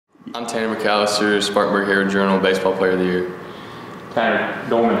I'm McCallister, Spartanburg Herald-Journal Baseball Player of the Year. Tanner,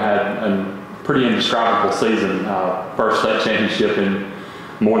 Dorman had a pretty indescribable season. First state championship in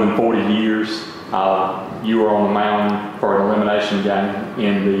more than 40 years. You were on the mound for an elimination game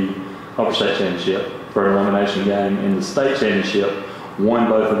in the Overstate Championship, for an elimination game in the state championship. Won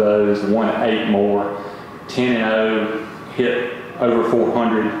both of those, won 8 more, 10-0, hit over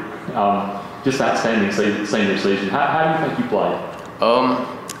 400. Just outstanding senior season. How do you think you played?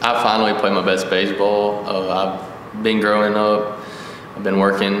 I finally played my best baseball. I've been growing up, I've been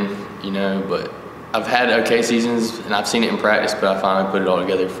working, but I've had okay seasons and I've seen it in practice, but I finally put it all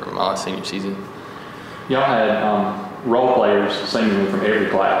together for my senior season. Y'all had role players seemingly from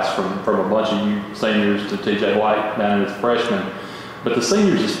every class, from a bunch of you seniors to TJ White down as freshmen. But the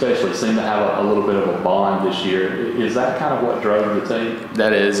seniors especially seem to have a little bit of a bond this year. Is that kind of what drove the team?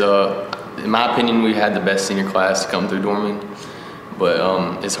 That is. In my opinion, we had the best senior class to come through Dorman,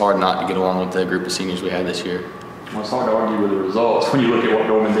 but it's hard not to get along with the group of seniors we had this year. Well, it's hard to argue with the results when you look at what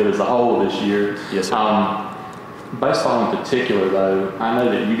Dorman did as a whole this year. Yes, sir. Baseball in particular, though, I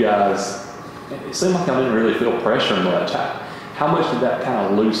know that you guys, it seemed like y'all didn't really feel pressure much. How much did that kind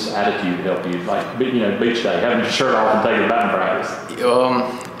of loose attitude help you? Like, beach day, having your shirt off and taking batting practice.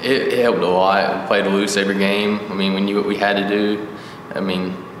 It helped a lot. We played loose every game. We knew what we had to do.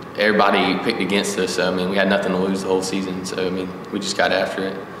 Everybody picked against us. So, we had nothing to lose the whole season. So, we just got after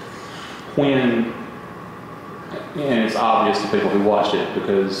it. And it's obvious to people who watched it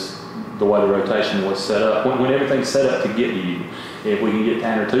because the way the rotation was set up. When everything's set up to get you, if we can get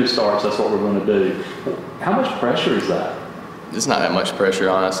Tanner 2 starts, that's what we're going to do. How much pressure is that? It's not that much pressure,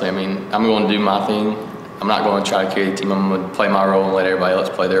 honestly. I'm going to do my thing. I'm not going to try to carry the team. I'm going to play my role and let everybody else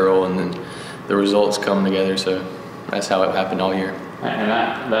play their role, and then the results come together. So that's how it happened all year. And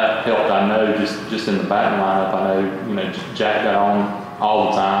that helped, I know, just in the batting lineup. I know, Jack got on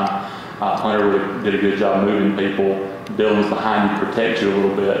all the time. Hunter did a good job moving people. Dylan's behind you to protect you a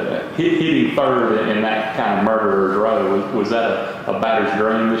little bit. Hitting third in that kind of murderer's row, was that a batter's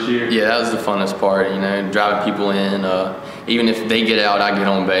dream this year? Yeah, that was the funnest part, driving people in. Even if they get out, I get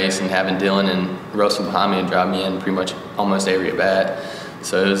on base, and having Dylan and Russell behind me and drive me in pretty much almost every at bat.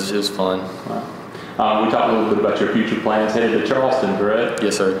 So it was fun. Wow. We talked a little bit about your future plans. Headed to Charleston, correct?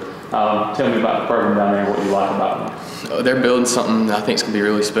 Yes, sir. Tell me about the program down there and what you like about them. They're building something that I think is going to be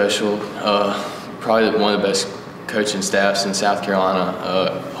really special. Probably one of the best coaching staffs in South Carolina.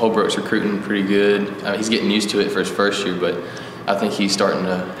 Holbrook's recruiting pretty good. He's getting used to it for his first year, but I think he's starting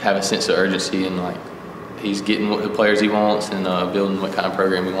to have a sense of urgency and he's getting what the players he wants and building what kind of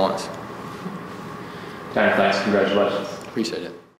program he wants. Tanner, thanks. Congratulations.